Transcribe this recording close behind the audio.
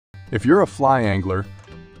If you're a fly angler,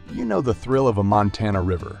 you know the thrill of a Montana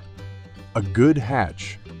river. A good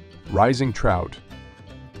hatch, rising trout,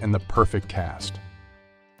 and the perfect cast.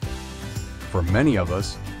 For many of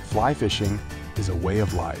us, fly fishing is a way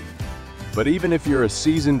of life. But even if you're a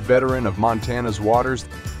seasoned veteran of Montana's waters,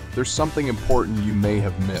 there's something important you may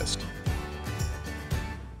have missed.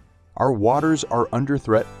 Our waters are under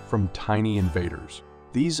threat from tiny invaders.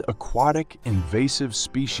 These aquatic invasive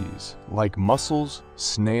species, like mussels,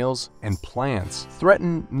 snails, and plants,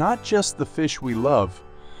 threaten not just the fish we love,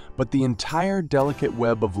 but the entire delicate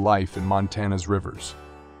web of life in Montana's rivers.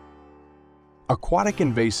 Aquatic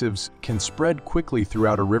invasives can spread quickly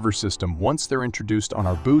throughout a river system once they're introduced on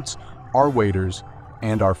our boots, our waders,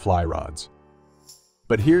 and our fly rods.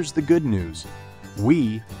 But here's the good news.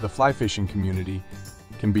 We, the fly fishing community,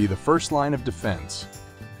 can be the first line of defense.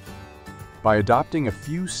 By adopting a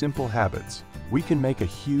few simple habits, we can make a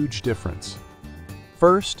huge difference.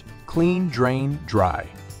 First, clean, drain, dry.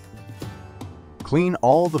 Clean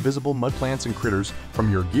all the visible mud plants and critters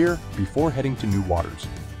from your gear before heading to new waters.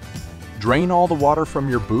 Drain all the water from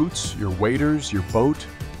your boots, your waders, your boat,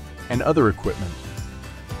 and other equipment.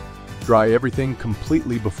 Dry everything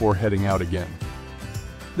completely before heading out again.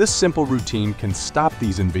 This simple routine can stop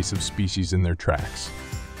these invasive species in their tracks.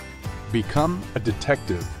 Become a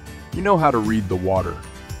detective. You know how to read the water.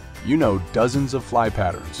 You know dozens of fly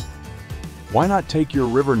patterns. Why not take your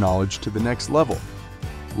river knowledge to the next level?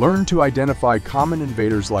 Learn to identify common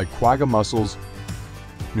invaders like quagga mussels,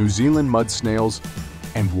 New Zealand mud snails,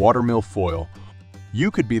 and watermill foil. You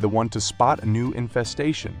could be the one to spot a new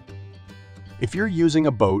infestation. If you're using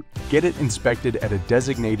a boat, get it inspected at a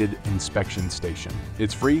designated inspection station.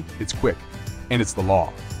 It's free, it's quick, and it's the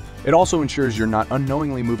law. It also ensures you're not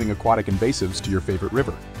unknowingly moving aquatic invasives to your favorite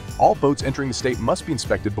river. All boats entering the state must be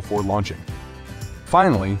inspected before launching.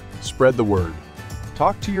 Finally, spread the word.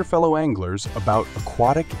 Talk to your fellow anglers about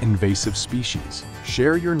aquatic invasive species.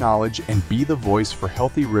 Share your knowledge and be the voice for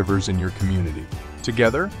healthy rivers in your community.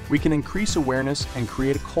 Together, we can increase awareness and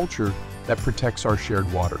create a culture that protects our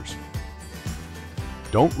shared waters.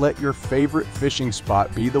 Don't let your favorite fishing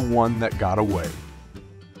spot be the one that got away.